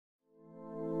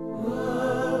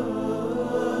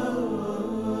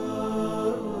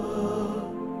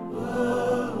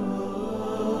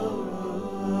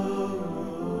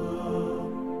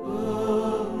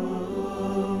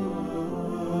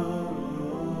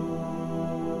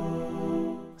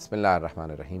Bismillah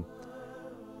ar-Rahman ar-Rahim.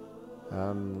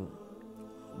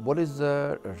 What is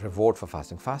the reward for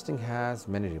fasting? Fasting has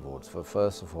many rewards.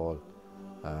 First of all,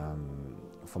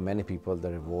 for many people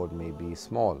the reward may be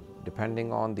small,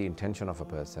 depending on the intention of a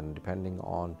person, depending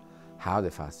on how they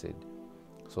fasted.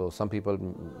 So some people,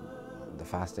 the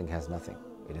fasting has nothing.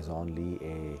 It is only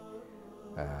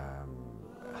a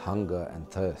hunger and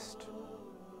thirst.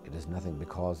 It is nothing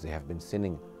because they have been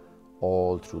sinning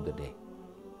all through the day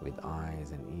with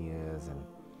eyes and ears, and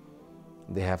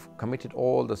they have committed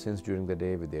all the sins during the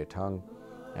day with their tongue,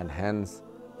 and hence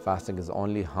fasting is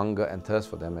only hunger and thirst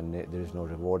for them, and there is no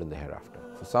reward in the hereafter.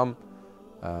 For some,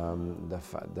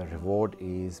 the reward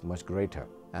is much greater,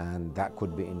 and that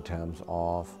could be in terms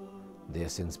of their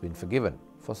sins being forgiven.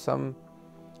 For some,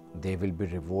 they will be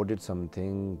rewarded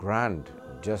something grand,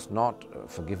 just not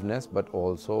forgiveness, but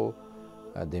also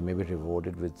they may be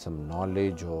rewarded with some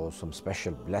knowledge or some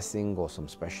special blessing or some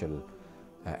special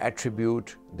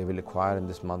attribute they will acquire in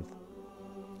this month.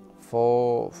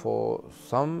 For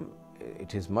some,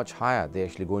 it is much higher. They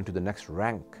actually go into the next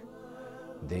rank.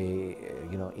 They,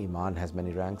 Iman has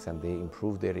many ranks, and they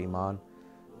improve their Iman,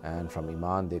 and from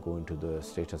Iman they go into the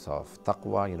status of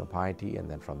taqwa, piety, and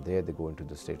then from there they go into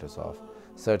the status of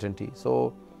certainty.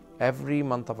 So every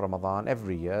month of Ramadan,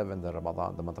 every year when the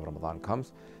month of Ramadan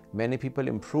comes, many people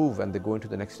improve and they go into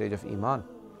the next stage of Iman,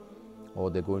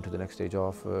 or they go into the next stage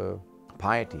of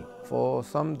piety. For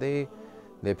some, they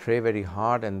pray very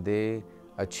hard and they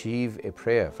achieve a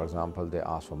prayer. For example, they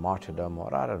ask for martyrdom,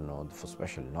 or I don't know, for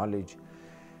special knowledge.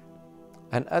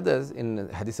 And others, in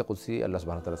Hadith Qudsi, Allah subhanahu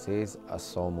wa ta'ala says,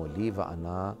 As-sawmu li wa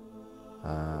ana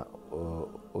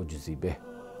ujzi bih.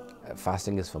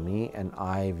 Fasting is for me and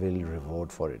I will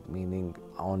reward for it, meaning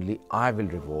only I will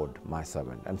reward my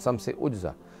servant. And some say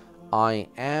ujza, I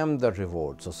am the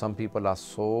reward. So some people are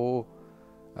so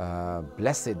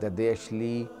blessed that they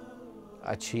actually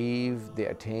they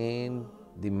attain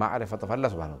the ma'rifat of Allah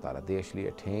subhanahu wa ta'ala. They actually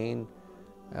attain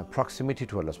proximity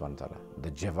to Allah subhanahu wa ta'ala, the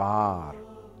jawar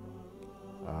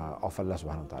of Allah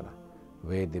subhanahu wa ta'ala,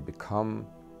 where they become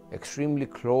extremely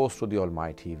close to the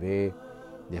Almighty, where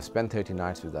they have spent 30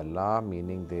 nights with Allah,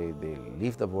 meaning they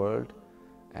leave the world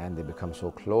and they become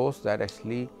so close that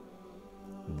actually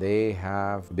they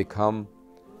have become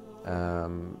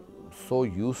so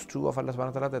used to of Allah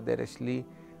subhanahu wa ta'ala that they actually,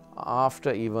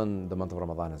 after even the month of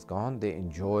Ramadan has gone, they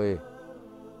enjoy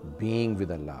being with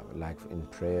Allah, like in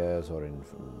prayers or in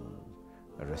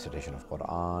a recitation of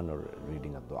Quran or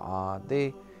reading of dua.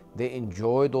 They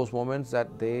enjoy those moments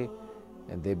that they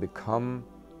become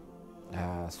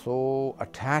so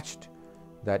attached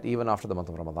that even after the month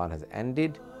of Ramadan has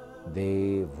ended,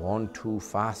 they want to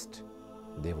fast,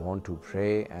 they want to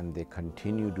pray, and they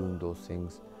continue doing those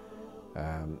things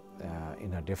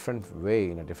in a different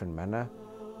way, in a different manner.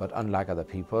 But unlike other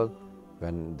people,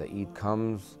 when the Eid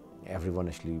comes, everyone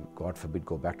actually, God forbid,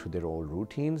 go back to their old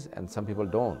routines, and some people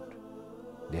don't.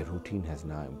 Their routine has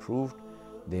now improved.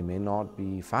 They may not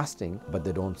be fasting, but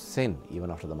they don't sin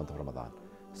even after the month of Ramadan.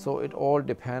 So it all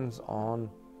depends on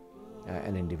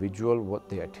an individual, what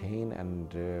they attain,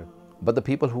 and but the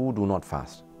people who do not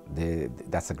fast,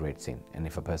 that's a great sin. And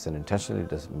if a person intentionally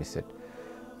does miss it,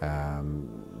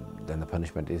 then the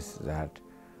punishment is that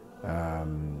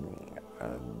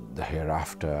the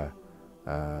hereafter,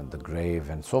 the grave,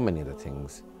 and so many other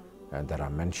things that are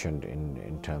mentioned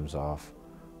in terms of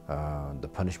the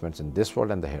punishments in this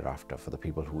world and the hereafter for the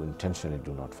people who intentionally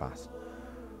do not fast.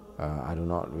 I do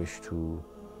not wish to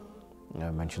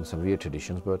mention some weird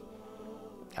traditions, but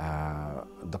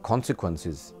the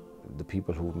consequences, the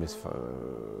people who miss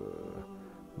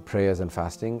prayers and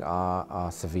fasting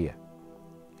are severe,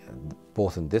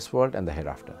 both in this world and the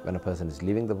hereafter. When a person is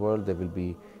leaving the world, they will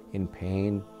be in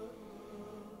pain,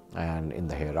 and in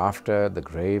the hereafter, the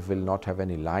grave will not have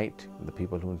any light, the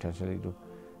people who intentionally do,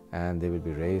 and they will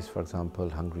be raised, for example,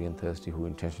 hungry and thirsty, who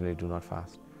intentionally do not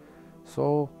fast.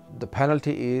 So the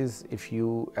penalty is, if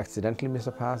you accidentally miss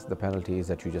a fast, the penalty is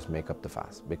that you just make up the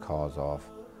fast because of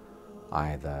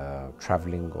either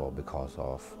traveling, or because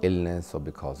of illness, or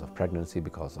because of pregnancy,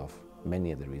 because of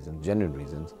many other reasons, genuine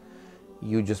reasons.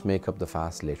 You just make up the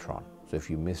fast later on. So if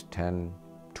you missed 10,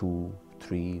 2,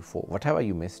 3, 4, whatever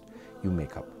you missed, you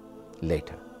make up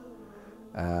later.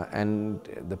 And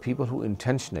the people who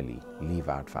intentionally leave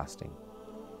out fasting,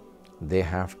 they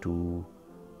have to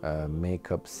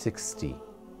make up 60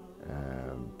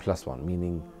 plus 1,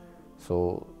 meaning,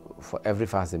 so for every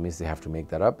fast they miss, they have to make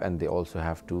that up, and they also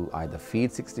have to either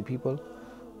feed 60 people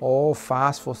or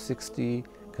fast for 60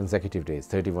 consecutive days,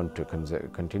 31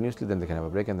 continuously, then they can have a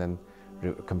break, and then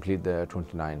complete the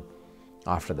 29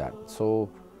 after that.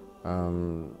 So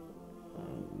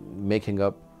making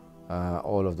up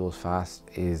all of those fasts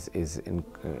is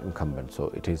incumbent, so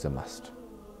it is a must.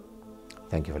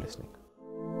 Thank you for listening.